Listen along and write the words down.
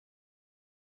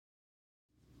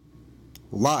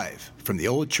Live from the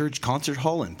Old Church Concert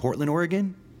Hall in Portland,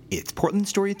 Oregon, it's Portland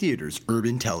Story Theater's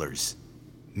Urban Tellers.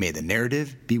 May the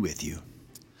narrative be with you.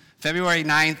 February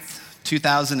 9th,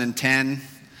 2010,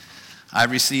 I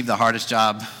received the hardest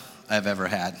job I've ever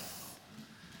had.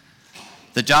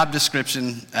 The job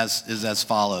description is as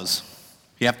follows.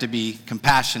 You have to be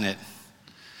compassionate,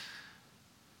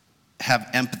 have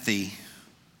empathy,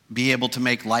 be able to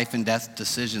make life and death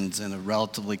decisions in a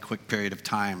relatively quick period of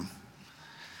time.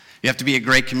 You have to be a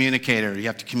great communicator. You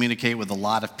have to communicate with a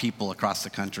lot of people across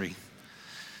the country.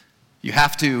 You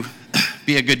have to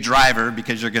be a good driver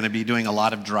because you're going to be doing a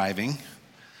lot of driving.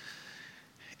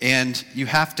 And you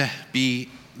have to be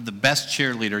the best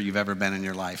cheerleader you've ever been in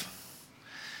your life.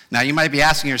 Now, you might be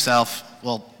asking yourself,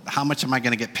 well, how much am I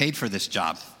going to get paid for this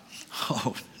job?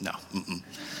 Oh, no.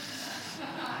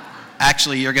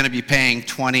 Actually, you're going to be paying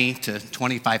 $20,000 to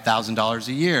 $25,000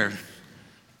 a year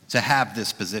to have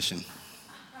this position.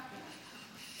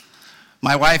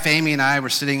 My wife, Amy, and I were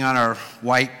sitting on our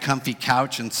white, comfy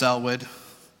couch in Selwood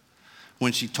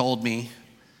when she told me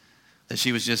that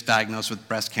she was just diagnosed with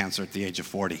breast cancer at the age of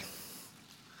 40.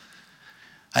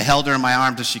 I held her in my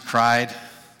arms as she cried,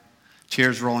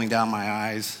 tears rolling down my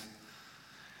eyes,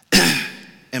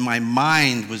 and my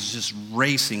mind was just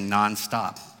racing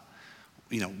nonstop.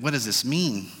 What does this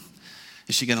mean?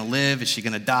 Is she going to live? Is she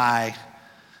going to die?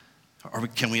 Or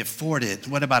can we afford it?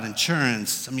 What about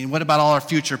insurance? What about all our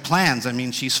future plans?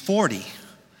 She's 40.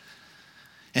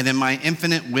 And in my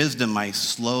infinite wisdom, I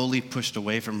slowly pushed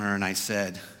away from her and I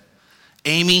said,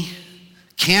 Amy,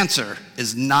 cancer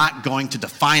is not going to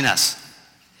define us.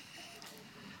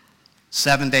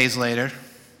 7 days later,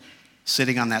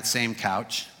 sitting on that same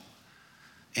couch,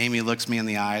 Amy looks me in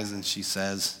the eyes and she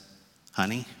says,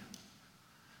 honey,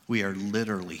 we are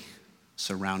literally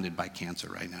surrounded by cancer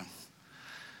right now.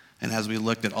 And as we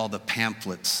looked at all the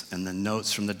pamphlets and the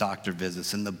notes from the doctor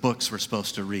visits and the books we're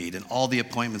supposed to read and all the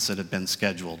appointments that had been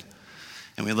scheduled,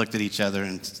 and we looked at each other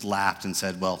and laughed and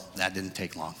said, well, that didn't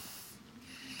take long.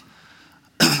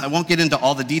 I won't get into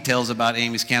all the details about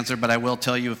Amy's cancer, but I will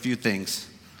tell you a few things.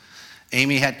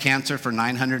 Amy had cancer for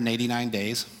 989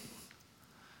 days.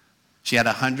 She had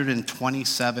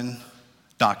 127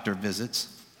 doctor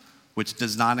visits, which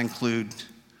does not include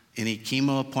any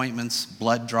chemo appointments,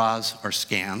 blood draws, or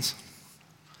scans.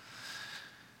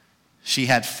 She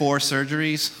had 4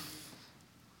 surgeries,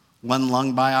 1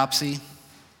 lung biopsy.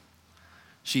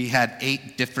 She had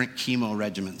 8 different chemo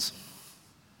regimens.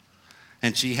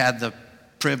 And she had the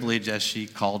privilege, as she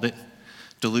called it,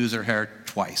 to lose her hair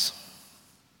twice.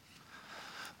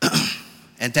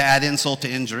 And to add insult to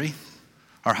injury,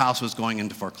 our house was going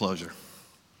into foreclosure.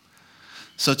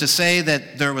 So to say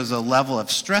that there was a level of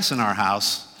stress in our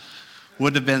house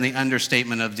would have been the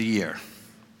understatement of the year.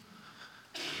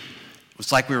 It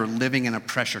was like we were living in a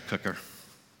pressure cooker.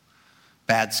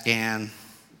 Bad scan,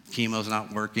 chemo's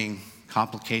not working,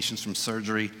 complications from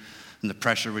surgery, and the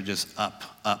pressure would just up,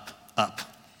 up, up.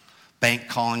 Bank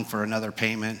calling for another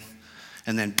payment,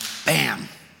 and then bam,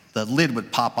 the lid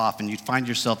would pop off and you'd find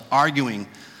yourself arguing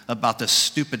about the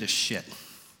stupidest shit.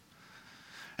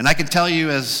 And I can tell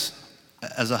you as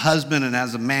a husband and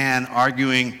as a man,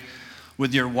 arguing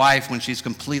with your wife when she's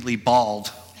completely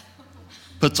bald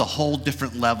puts a whole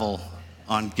different level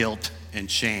on guilt and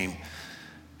shame.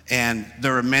 And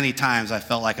there were many times I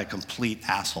felt like a complete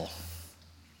asshole.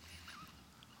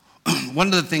 One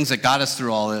of the things that got us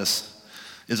through all this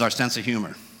is our sense of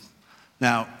humor.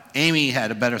 Now, Amy had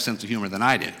a better sense of humor than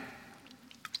I did.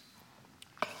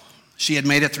 She had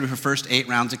made it through her first 8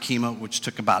 rounds of chemo, which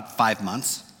took about 5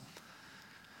 months.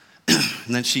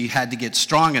 And then she had to get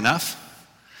strong enough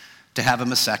to have a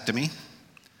mastectomy.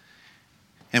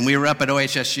 And we were up at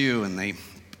OHSU, and they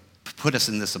put us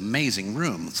in this amazing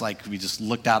room. It's like we just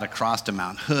looked out across to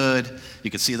Mount Hood. You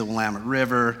could see the Willamette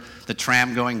River, the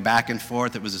tram going back and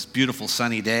forth. It was this beautiful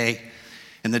sunny day.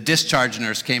 And the discharge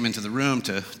nurse came into the room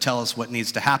to tell us what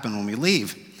needs to happen when we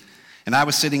leave. And I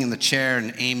was sitting in the chair,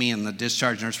 and Amy and the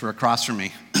discharge nurse were across from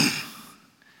me.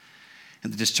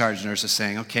 And the discharge nurse is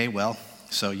saying, okay, well,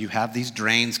 so you have these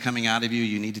drains coming out of you.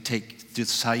 You need to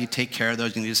this is how you take care of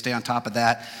those. You need to stay on top of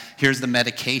that. Here's the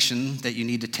medication that you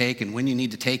need to take and when you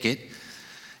need to take it.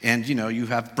 And, you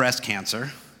have breast cancer.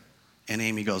 And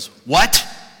Amy goes, what?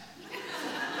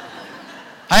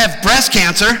 I have breast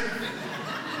cancer?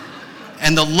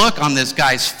 And the look on this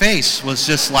guy's face was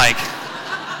just like,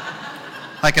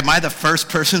 am I the first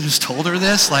person who's told her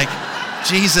this?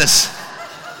 Jesus.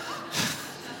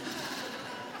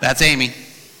 That's Amy.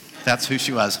 That's who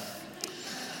she was.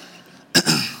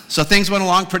 So things went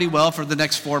along pretty well for the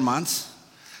next 4 months.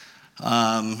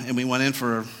 And we went in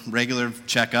for a regular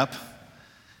checkup.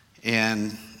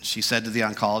 And she said to the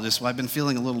oncologist, well, I've been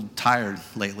feeling a little tired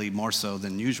lately, more so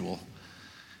than usual.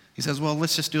 He says, well,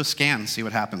 let's just do a scan, see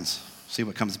what happens, see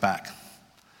what comes back.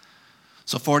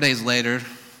 So 4 days later,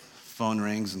 phone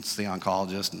rings, and it's the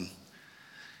oncologist, and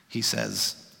he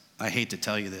says, I hate to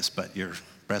tell you this, but your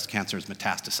breast cancer is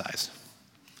metastasized.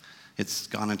 It's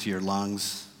gone into your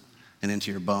lungs and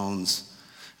into your bones,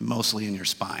 mostly in your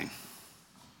spine.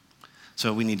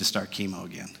 So we need to start chemo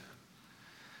again.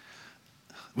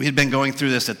 We had been going through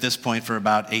this at this point for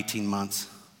about 18 months,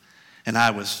 and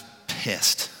I was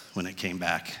pissed when it came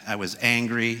back. I was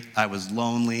angry, I was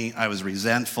lonely, I was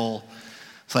resentful.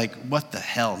 It's like, what the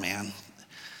hell, man?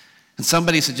 And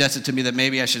somebody suggested to me that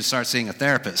maybe I should start seeing a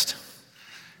therapist.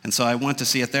 And so I went to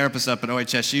see a therapist up at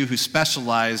OHSU who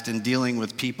specialized in dealing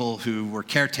with people who were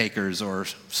caretakers or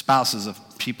spouses of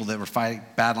people that were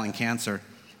battling cancer.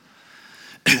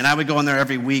 And I would go in there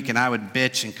every week, and I would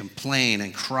bitch and complain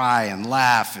and cry and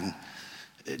laugh,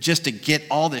 and just to get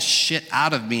all this shit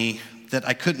out of me that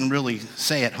I couldn't really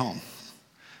say at home.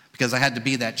 Because I had to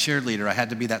be that cheerleader, I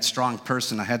had to be that strong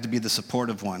person, I had to be the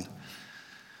supportive one.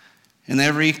 And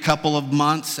every couple of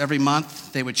months, every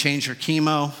month, they would change her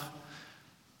chemo,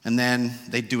 and then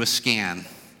they'd do a scan.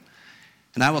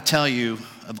 And I will tell you,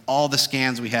 of all the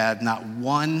scans we had, not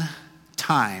one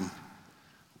time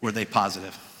were they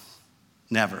positive.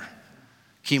 Never.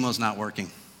 Chemo's not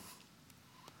working.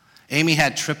 Amy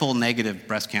had triple negative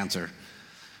breast cancer,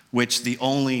 which the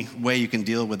only way you can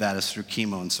deal with that is through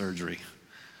chemo and surgery.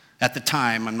 At the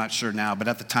time, I'm not sure now, but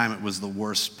at the time it was the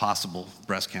worst possible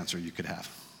breast cancer you could have.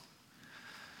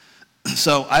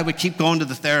 So I would keep going to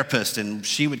the therapist, and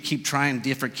she would keep trying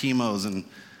different chemos.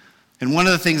 And one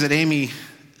of the things that Amy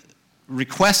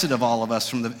requested of all of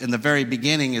us in the very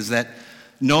beginning is that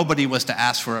nobody was to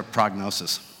ask for a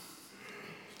prognosis.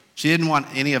 She didn't want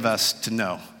any of us to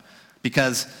know,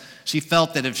 because she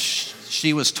felt that if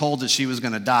she was told that she was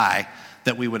going to die,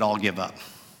 that we would all give up.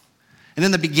 And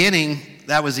in the beginning,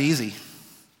 that was easy.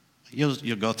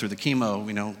 You'll go through the chemo,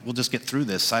 we'll just get through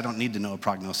this. I don't need to know a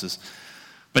prognosis.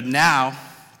 But now,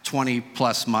 20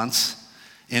 plus months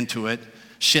into it,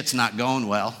 shit's not going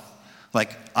well.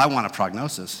 Like, I want a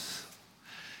prognosis.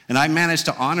 And I managed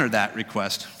to honor that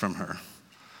request from her.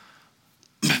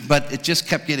 But it just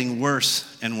kept getting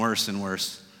worse and worse and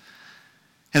worse.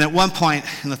 And at one point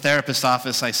in the therapist's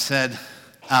office, I said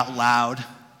out loud,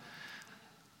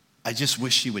 I just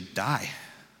wish she would die.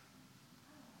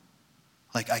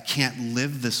 Like, I can't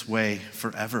live this way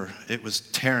forever. It was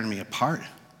tearing me apart.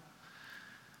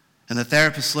 And the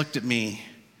therapist looked at me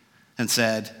and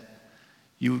said,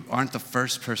 you aren't the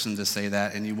first person to say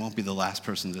that, and you won't be the last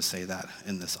person to say that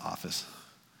in this office.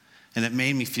 And it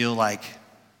made me feel like,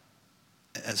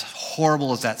 as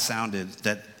horrible as that sounded,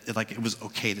 that it was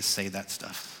okay to say that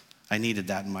stuff. I needed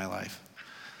that in my life.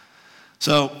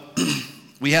 So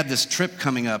we had this trip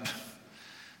coming up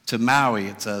to Maui.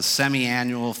 It's a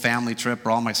semi-annual family trip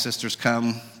where all my sisters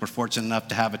come. We're fortunate enough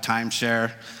to have a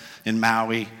timeshare in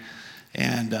Maui.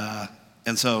 And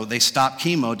so they stopped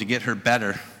chemo to get her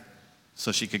better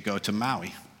so she could go to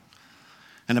Maui.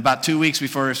 And about 2 weeks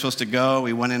before we were supposed to go,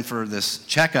 we went in for this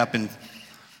checkup, and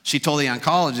she told the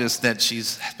oncologist that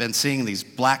she's been seeing these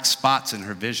black spots in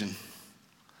her vision,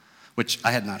 which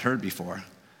I had not heard before.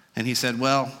 And he said,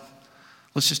 well,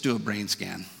 let's just do a brain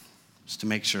scan just to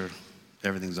make sure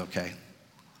everything's okay.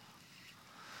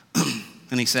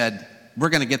 And he said, we're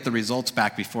going to get the results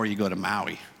back before you go to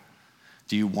Maui.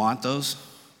 Do you want those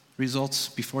results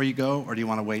before you go, or do you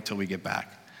want to wait till we get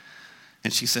back?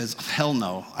 And she says, hell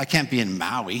no, I can't be in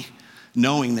Maui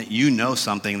knowing that you know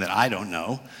something that I don't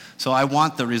know. So I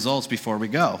want the results before we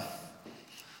go.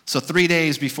 So 3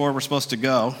 days before we're supposed to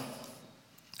go,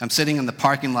 I'm sitting in the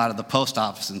parking lot of the post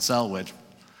office in Selwood,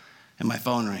 and my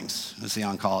phone rings. It's the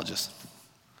oncologist.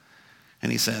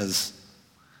 And he says,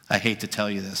 I hate to tell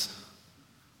you this,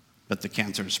 but the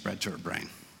cancer has spread to her brain.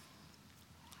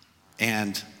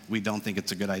 And we don't think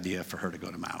it's a good idea for her to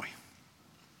go to Maui.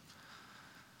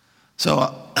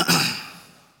 So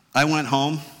I went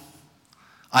home.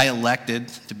 I elected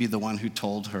to be the one who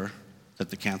told her that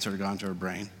the cancer had gone to her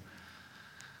brain.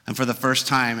 And for the first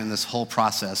time in this whole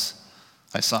process,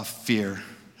 I saw fear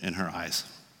in her eyes.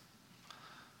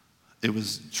 It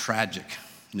was tragic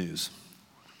news.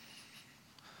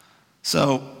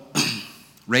 So,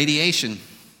 radiation.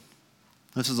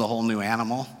 This is a whole new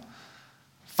animal.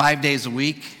 5 days a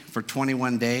week for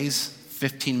 21 days,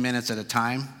 15 minutes at a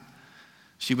time.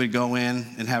 She would go in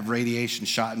and have radiation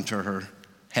shot into her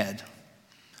head.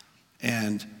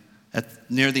 And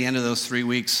near the end of those 3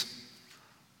 weeks,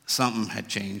 something had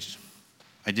changed.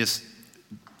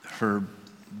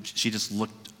 She just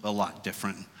looked a lot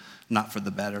different, not for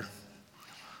the better.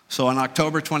 So on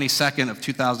October 22nd of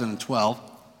 2012,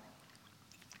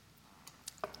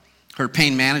 her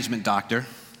pain management doctor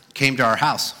came to our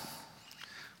house,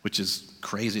 which is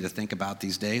crazy to think about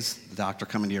these days, the doctor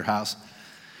coming to your house.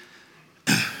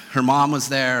 Her mom was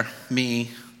there,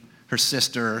 me, her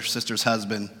sister's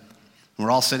husband, and we're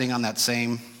all sitting on that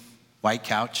same white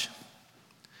couch.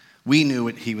 We knew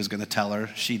what he was going to tell her.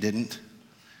 She didn't.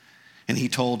 And he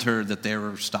told her that they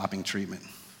were stopping treatment,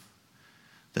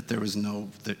 that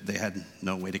they had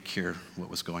no way to cure what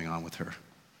was going on with her.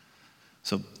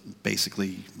 So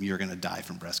basically, you're going to die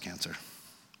from breast cancer.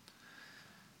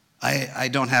 I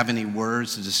don't have any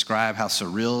words to describe how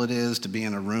surreal it is to be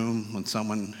in a room when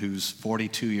someone who's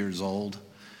 42 years old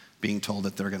being told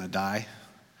that they're going to die.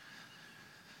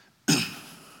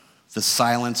 The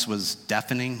silence was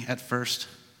deafening at first,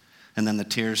 and then the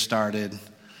tears started,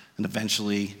 and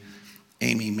eventually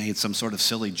Amy made some sort of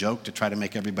silly joke to try to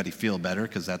make everybody feel better,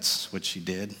 because that's what she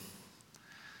did.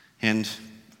 And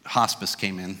hospice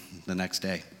came in the next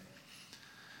day.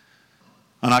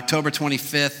 On October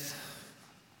 25th,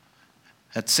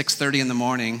 at 6:30 in the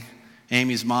morning,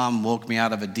 Amy's mom woke me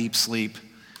out of a deep sleep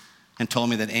and told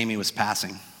me that Amy was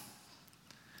passing.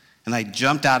 And I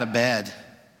jumped out of bed,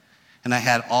 and I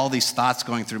had all these thoughts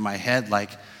going through my head,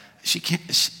 like, she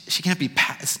shouldn't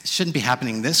be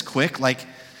happening this quick. Like,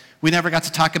 we never got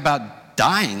to talk about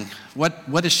dying.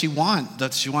 What does she want?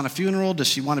 Does she want a funeral? Does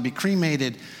she want to be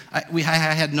cremated? I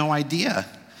had no idea.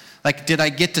 Like, did I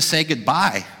get to say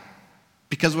goodbye?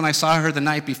 Because when I saw her the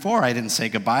night before, I didn't say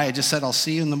goodbye. I just said, I'll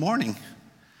see you in the morning.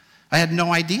 I had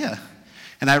no idea.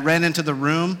 And I ran into the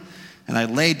room, and I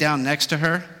laid down next to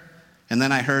her, and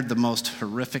then I heard the most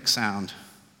horrific sound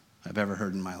I've ever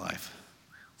heard in my life,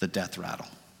 the death rattle.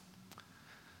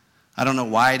 I don't know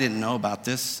why I didn't know about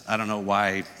this. I don't know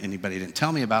why anybody didn't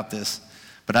tell me about this,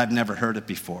 but I've never heard it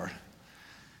before.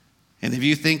 And if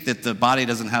you think that the body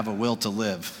doesn't have a will to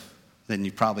live, then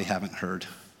you probably haven't heard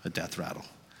a death rattle.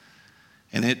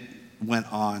 And it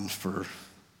went on for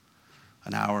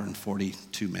an hour and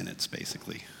 42 minutes,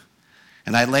 basically.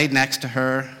 And I laid next to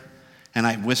her, and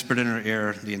I whispered in her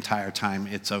ear the entire time,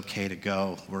 it's okay to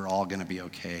go. We're all going to be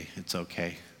okay. It's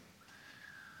okay.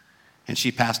 And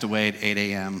she passed away at 8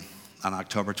 a.m. on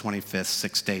October 25th,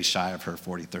 6 days shy of her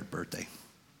 43rd birthday.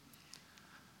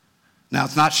 Now,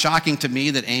 it's not shocking to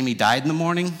me that Amy died in the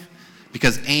morning,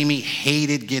 because Amy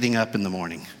hated getting up in the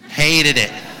morning. Hated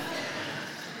it.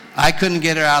 I couldn't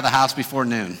get her out of the house before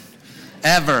noon,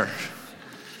 ever.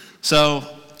 So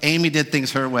Amy did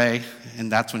things her way, and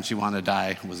that's when she wanted to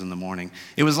die, was in the morning.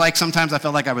 It was like sometimes I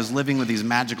felt like I was living with these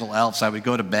magical elves. I would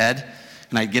go to bed,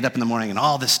 and I'd get up in the morning, and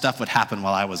all this stuff would happen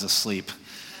while I was asleep.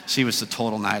 She was a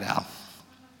total night owl.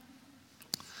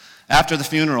 After the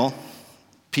funeral,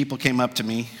 people came up to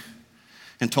me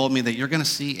and told me that you're going to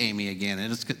see Amy again,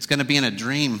 and it's going to be in a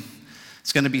dream.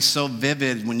 It's going to be so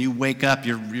vivid. When you wake up,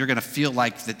 you're going to feel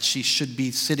like that she should be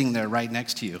sitting there right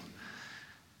next to you.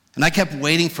 And I kept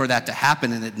waiting for that to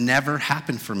happen, and it never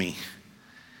happened for me.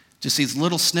 Just these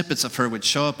little snippets of her would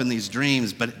show up in these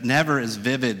dreams, but never as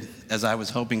vivid as I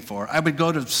was hoping for. I would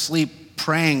go to sleep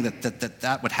praying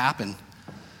that would happen.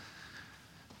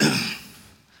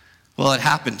 Well, it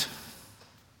happened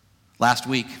last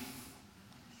week.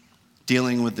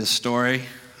 Dealing with this story,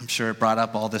 I'm sure it brought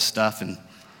up all this stuff, and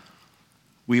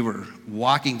we were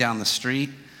walking down the street,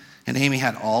 and Amy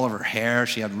had all of her hair.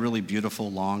 She had really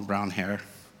beautiful, long brown hair.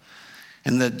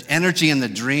 And the energy in the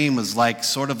dream was like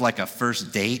sort of like a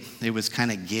first date. It was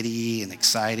kind of giddy and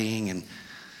exciting, and,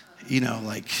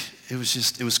 like it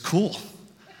was cool.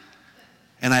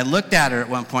 And I looked at her at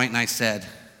one point, and I said,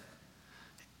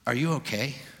 "Are you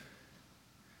okay?"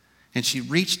 And she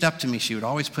reached up to me. She would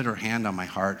always put her hand on my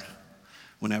heart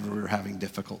whenever we were having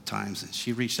difficult times. And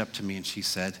she reached up to me, and she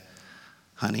said,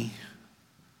 "Honey,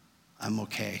 I'm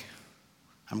okay.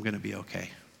 I'm going to be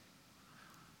okay."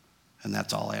 And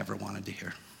that's all I ever wanted to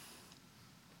hear.